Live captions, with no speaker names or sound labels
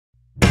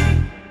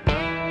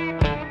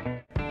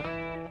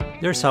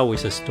There's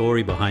always a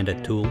story behind a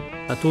tool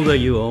that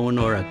you own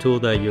or a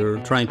tool that you're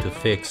trying to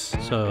fix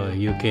so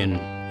you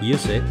can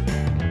use it.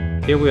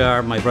 Here we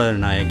are, my brother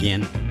and I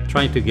again,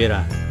 trying to get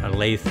a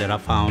lathe that I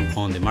found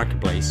on the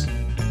marketplace.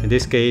 In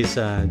this case,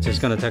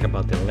 just gonna talk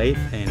about the lathe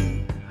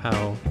and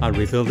how I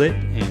rebuilt it,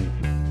 and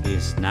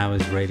now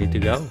is ready to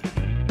go.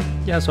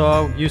 Yeah, so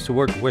I used to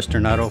work at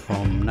Western Auto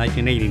from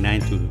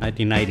 1989 to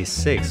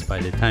 1996 by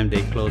the time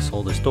they closed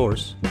all the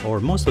stores, or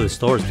most of the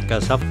stores,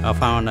 because I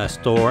found a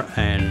store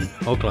in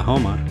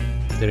Oklahoma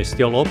that is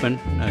still open.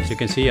 As you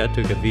can see, I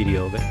took a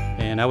video of it,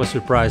 and I was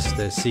surprised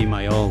to see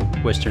my old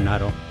Western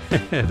Auto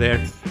there.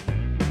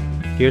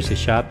 Here's the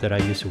shop that I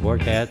used to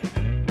work at.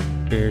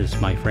 Here's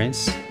my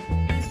friends,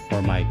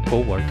 or my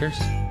co-workers,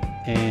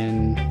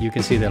 and you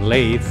can see the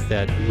lathe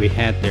that we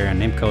had there,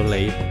 an Ammco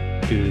lathe,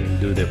 to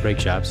do the brake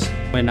jobs.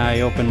 When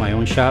I opened my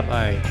own shop,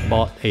 I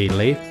bought a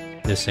lathe,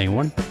 the same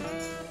one,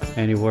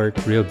 and it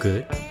worked real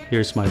good.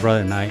 Here's my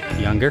brother and I,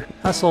 younger.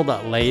 I sold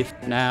that lathe.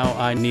 Now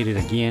I need it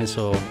again,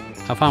 so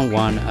I found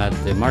one at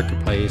the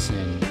marketplace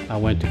and I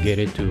went to get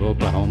it to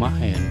Oklahoma,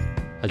 and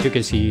as you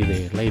can see,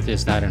 the lathe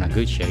is not in a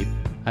good shape.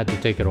 I had to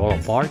take it all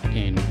apart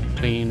and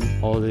clean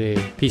all the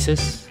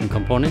pieces and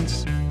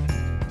components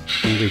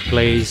and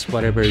replace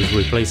whatever is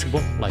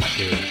replaceable, like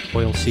the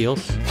oil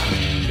seals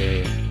and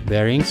the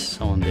bearings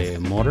on the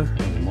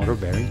motor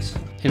bearings.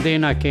 And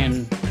then I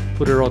can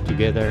put it all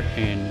together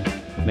and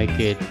make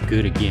it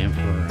good again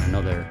for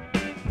another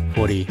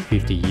 40,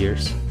 50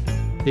 years.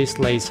 These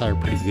lathes are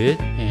pretty good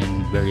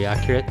and very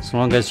accurate, as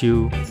long as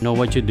you know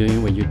what you're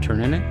doing when you're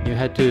turning it. You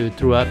have to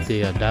throw up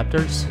the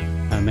adapters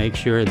and make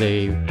sure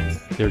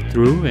they're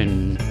through,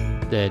 and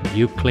that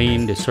you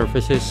clean the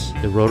surfaces,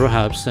 the rotor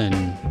hubs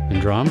and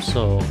drums,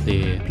 so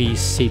the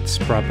piece sits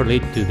properly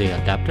to the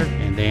adapter,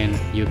 and then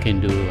you can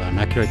do an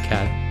accurate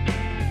cut.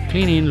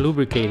 Cleaning,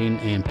 lubricating,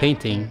 and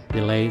painting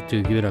the lathe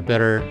to give it a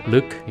better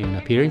look and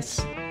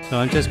appearance. So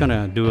I'm just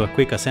gonna do a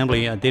quick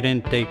assembly. I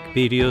didn't take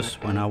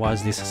videos when I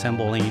was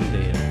disassembling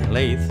the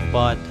lathe,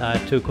 but I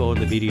took all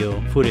the video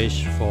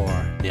footage for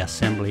the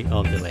assembly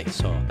of the lathe.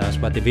 So that's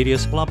what the video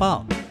is all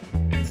about.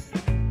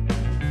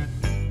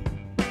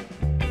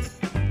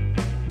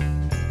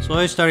 So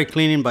I started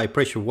cleaning by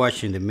pressure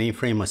washing the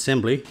mainframe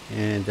assembly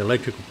and the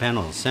electrical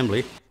panel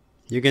assembly.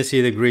 You can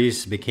see the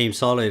grease became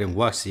solid and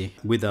waxy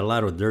with a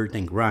lot of dirt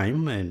and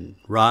grime and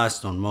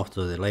rust on most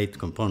of the lathe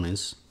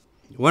components.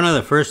 One of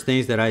the first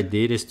things that I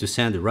did is to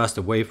sand the rust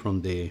away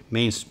from the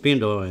main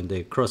spindle and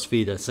the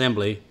crossfeed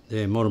assembly,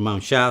 the motor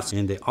mount shafts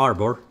and the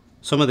arbor,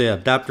 some of the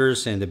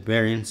adapters and the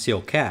bearing seal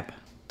cap.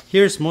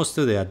 Here's most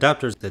of the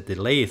adapters that the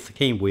lathe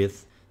came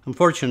with.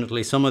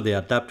 Unfortunately, some of the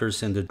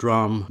adapters and the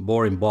drum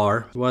boring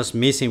bar was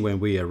missing when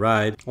we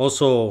arrived.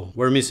 Also,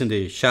 we're missing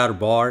the shatter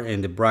bar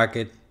and the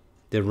bracket,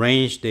 the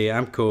range, the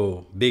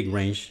Ammco big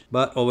range,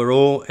 but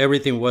overall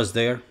everything was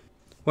there.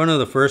 One of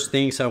the first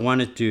things I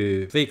wanted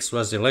to fix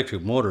was the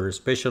electric motor,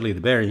 especially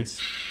the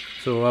bearings.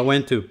 So I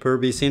went to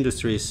Refurbished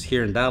Industries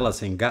here in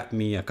Dallas and got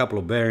me a couple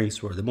of bearings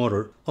for the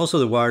motor. Also,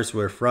 the wires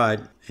were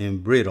fried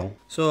and brittle.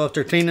 So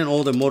after cleaning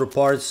all the motor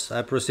parts,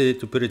 I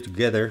proceeded to put it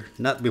together,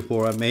 not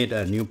before I made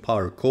a new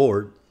power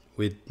cord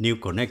with new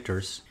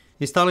connectors.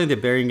 Installing the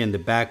bearing and the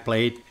back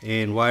plate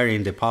and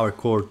wiring the power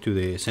cord to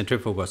the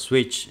centrifugal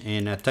switch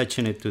and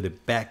attaching it to the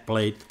back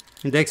plate,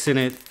 indexing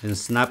it and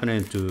snapping it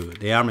into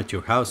the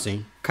armature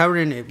housing,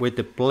 covering it with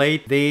the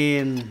plate,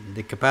 then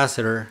the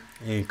capacitor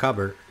and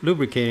cover,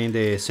 lubricating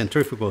the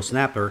centrifugal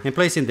snapper and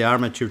placing the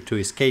armature to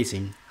its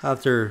casing.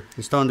 After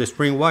installing the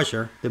spring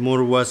washer, the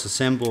motor was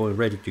assembled and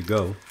ready to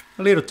go.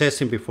 A little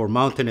testing before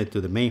mounting it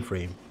to the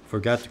mainframe.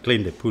 Forgot to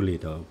clean the pulley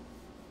though.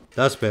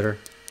 That's better.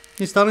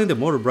 Installing the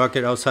motor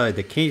bracket outside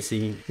the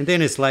casing and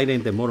then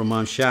sliding the motor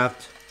mount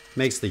shaft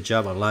makes the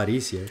job a lot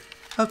easier.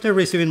 After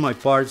receiving my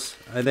parts,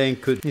 I then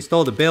could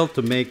install the belt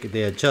to make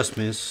the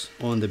adjustments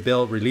on the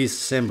belt release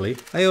assembly.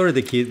 I ordered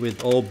the kit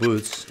with all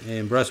boots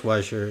and brush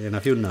washer and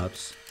a few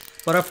knobs,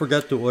 but I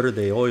forgot to order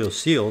the oil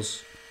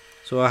seals,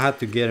 so I had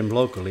to get them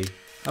locally.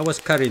 I was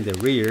cutting the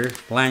rear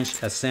flange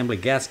assembly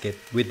gasket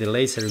with the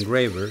laser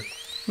engraver.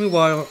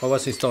 Meanwhile, I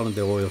was installing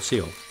the oil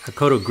seal. A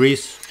coat of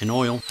grease and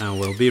oil and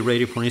will be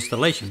ready for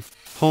installation.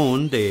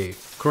 Hone the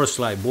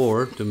cross-slide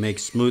board to make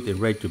smooth and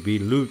ready to be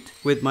lubed.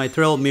 With my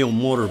thread mill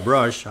motor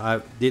brush,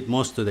 I did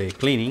most of the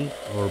cleaning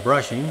or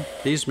brushing.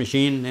 This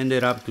machine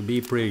ended up to be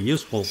pretty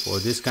useful for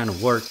this kind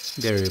of work.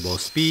 Variable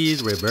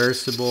speed,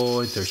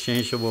 reversible,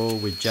 interchangeable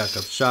with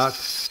jack-up shock.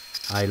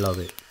 I love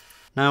it.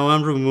 Now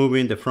I'm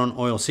removing the front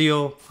oil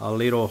seal, a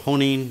little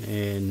honing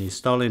and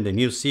installing the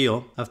new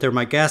seal. After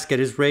my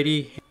gasket is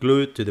ready,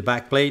 glued to the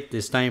back plate,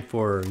 it's time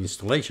for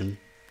installation.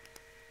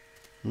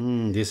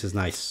 This is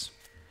nice.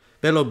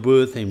 Bellow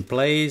booth in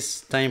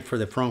place, time for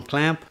the front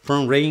clamp,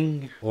 front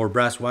ring or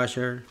brass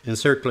washer,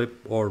 insert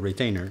clip or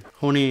retainer.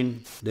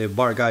 Honing the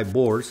bar guide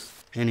boards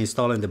and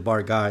installing the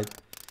bar guide.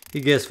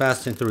 It gets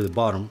fastened through the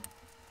bottom.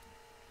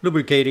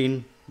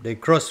 Lubricating the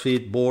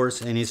crossfeed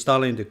boards and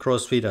installing the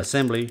crossfeed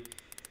assembly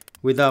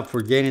without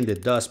forgetting the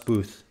dust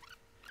booth.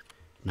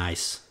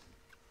 Nice.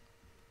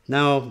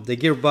 Now the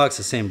gearbox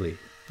assembly.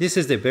 This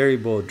is the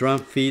variable drum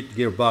feed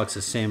gearbox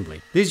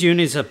assembly. This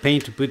unit is a pain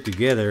to put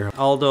together,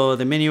 although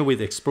the menu with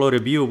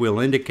exploded view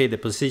will indicate the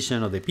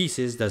position of the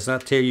pieces, does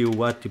not tell you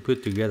what to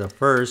put together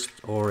first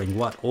or in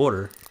what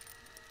order.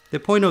 The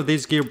point of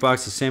this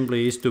gearbox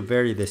assembly is to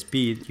vary the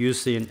speed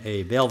using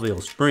a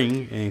Belleville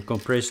spring and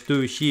compress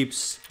two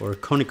sheaves or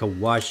conical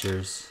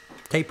washers,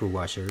 taper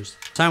washers,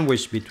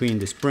 sandwiched between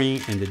the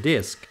spring and the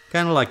disc,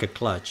 kind of like a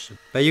clutch.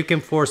 But you can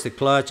force the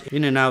clutch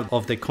in and out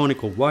of the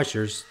conical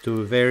washers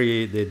to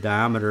vary the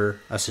diameter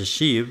as a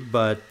sheave,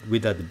 but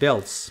without the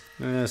belts.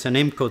 It's an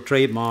Ammco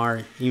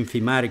trademark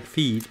infinitic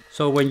feed,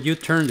 so when you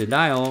turn the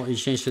dial, it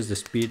changes the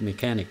speed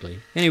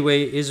mechanically.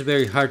 Anyway, it's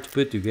very hard to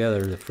put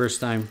together the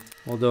first time,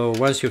 although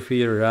once you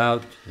figure it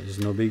out, it's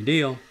no big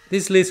deal.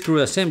 This lead screw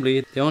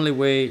assembly, the only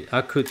way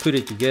I could put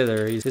it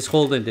together is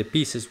holding the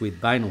pieces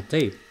with vinyl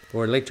tape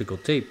or electrical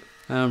tape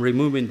and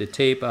removing the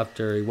tape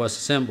after it was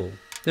assembled.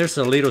 There's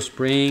a little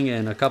spring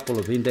and a couple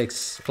of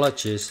index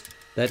clutches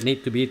that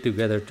need to be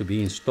together to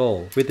be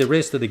installed, with the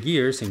rest of the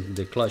gears and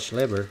the clutch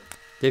lever.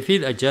 The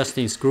feed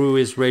adjusting screw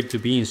is ready to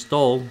be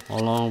installed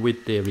along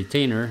with the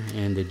retainer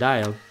and the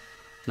dial.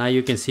 Now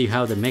you can see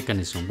how the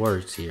mechanism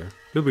works here.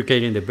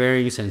 Lubricating the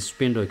bearings and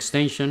spindle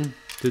extension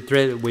to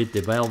thread with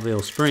the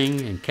Belleville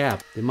spring and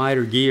cap. The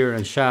miter gear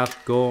and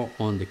shaft go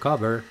on the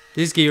cover.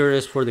 This gear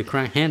is for the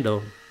crank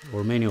handle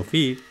or manual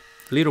feed.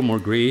 A little more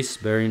grease,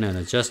 bearing and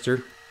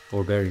adjuster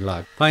or bearing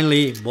lock.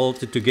 Finally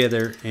bolted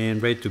together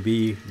and ready to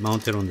be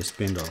mounted on the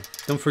spindle.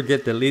 Don't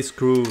forget the lead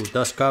screw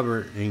dust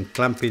cover, and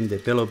clamping the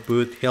pillow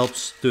boot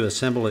helps to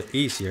assemble it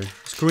easier.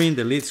 Screwing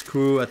the lead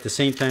screw at the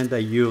same time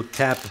that you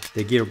tap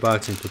the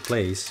gearbox into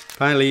place.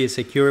 Finally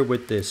secure it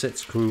with the set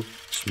screw.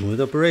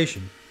 Smooth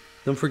operation.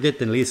 Don't forget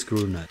the lead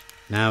screw nut.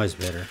 Now it's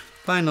better.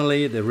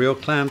 Finally the real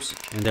clamps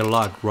and the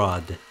lock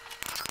rod.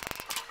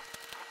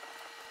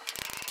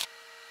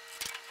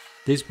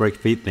 This brake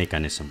feed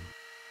mechanism.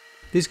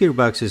 This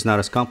gearbox is not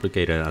as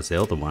complicated as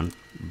the other one,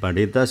 but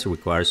it does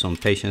require some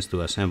patience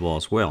to assemble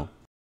as well.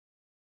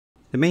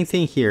 The main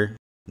thing here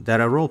is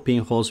that a roll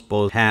pin holds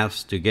both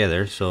halves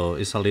together, so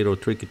it's a little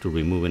tricky to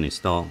remove and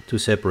install to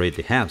separate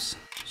the halves.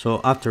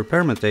 So after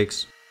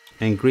Permatex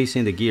and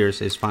greasing the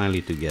gears, it's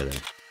finally together.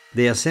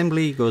 The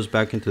assembly goes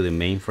back into the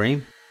main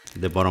frame.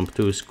 The bottom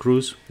two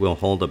screws will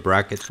hold a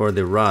bracket for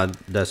the rod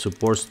that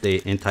supports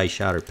the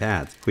anti-shatter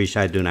pad, which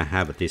I do not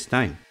have at this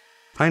time.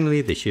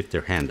 Finally, the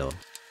shifter handle.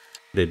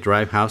 The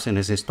drive housing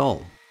is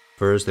installed.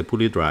 First the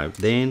pulley drive,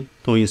 then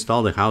to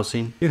install the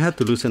housing, you have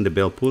to loosen the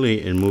belt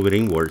pulley and move it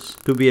inwards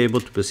to be able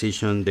to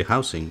position the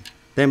housing.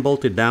 Then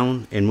bolt it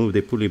down and move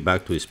the pulley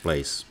back to its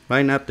place.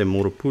 Line up the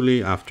motor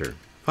pulley after.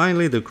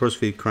 Finally, the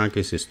crossfeed crank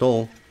is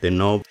installed, the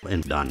knob,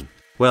 and done.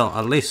 Well,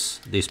 at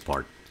least this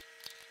part.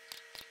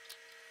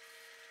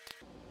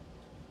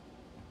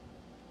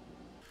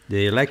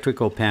 The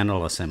electrical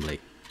panel assembly.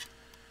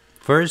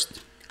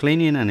 First,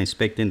 cleaning and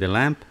inspecting the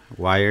lamp,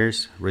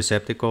 wires,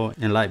 receptacle,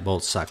 and light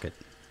bulb socket.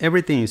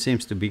 Everything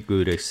seems to be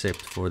good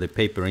except for the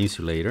paper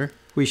insulator,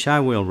 which I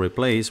will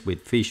replace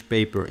with fish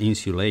paper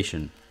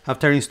insulation.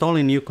 After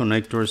installing new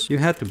connectors, you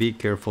have to be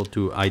careful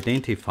to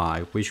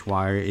identify which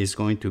wire is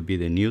going to be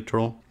the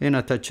neutral and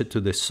attach it to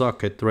the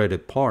socket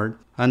threaded part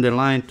and the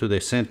line to the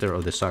center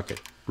of the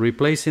socket.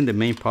 Replacing the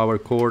main power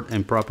cord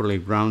and properly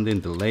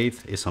grounding the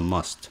lathe is a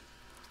must.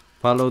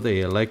 Follow the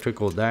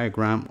electrical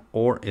diagram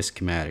or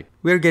schematic.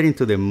 We are getting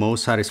to the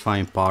most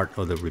satisfying part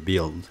of the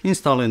rebuild,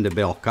 installing the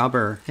belt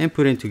cover and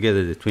putting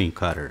together the twin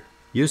cutter.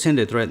 Using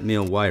the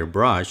treadmill wire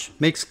brush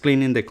makes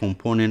cleaning the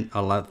component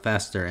a lot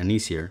faster and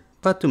easier,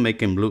 but to make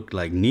them look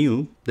like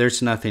new,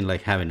 there's nothing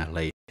like having a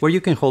lathe, where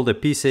you can hold the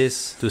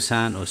pieces to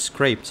sand or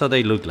scrape so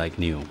they look like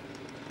new.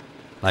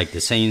 Like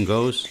the saying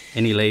goes,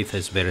 any lathe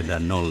is better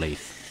than no lathe.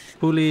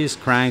 Pulleys,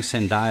 cranks,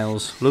 and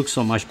dials look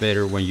so much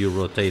better when you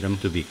rotate them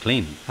to be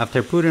clean.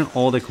 After putting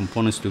all the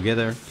components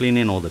together,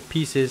 cleaning all the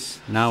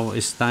pieces, now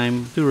it's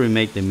time to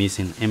remake the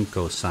missing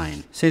Ammco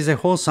sign. Since the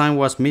whole sign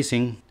was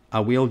missing, I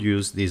will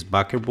use this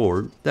backer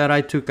board that I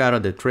took out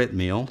of the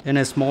treadmill and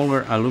a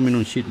smaller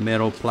aluminum sheet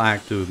metal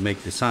plaque to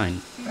make the sign.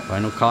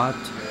 Final cut,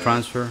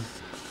 transfer,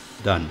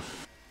 done.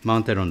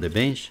 Mounted on the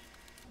bench,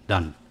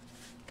 done.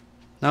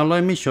 Now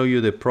let me show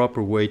you the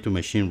proper way to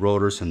machine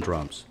rotors and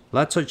drums.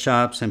 Lots of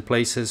shops and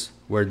places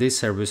where these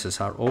services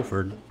are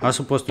offered are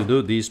supposed to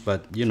do this,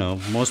 but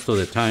most of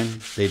the time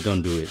they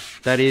don't do it.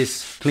 That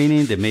is,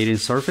 cleaning the mating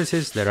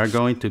surfaces that are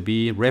going to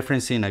be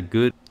referencing a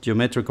good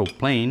geometrical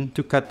plane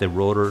to cut the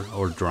rotor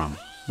or drum,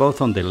 both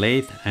on the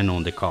lathe and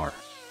on the car.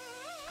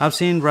 I've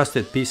seen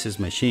rusted pieces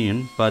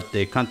machined, but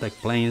the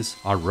contact planes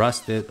are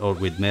rusted or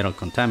with metal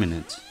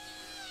contaminants.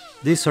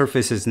 These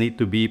surfaces need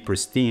to be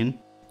pristine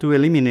to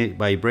eliminate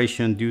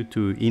vibration due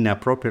to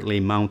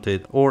inappropriately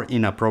mounted or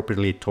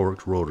inappropriately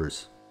torqued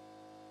rotors.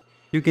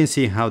 You can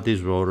see how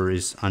this rotor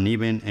is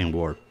uneven and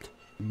warped.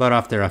 But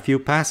after a few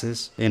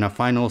passes and a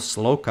final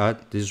slow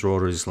cut, this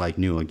rotor is like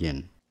new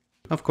again.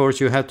 Of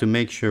course, you have to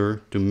make sure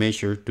to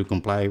measure to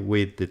comply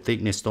with the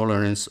thickness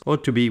tolerance or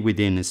to be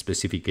within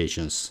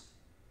specifications.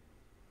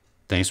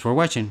 Thanks for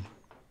watching.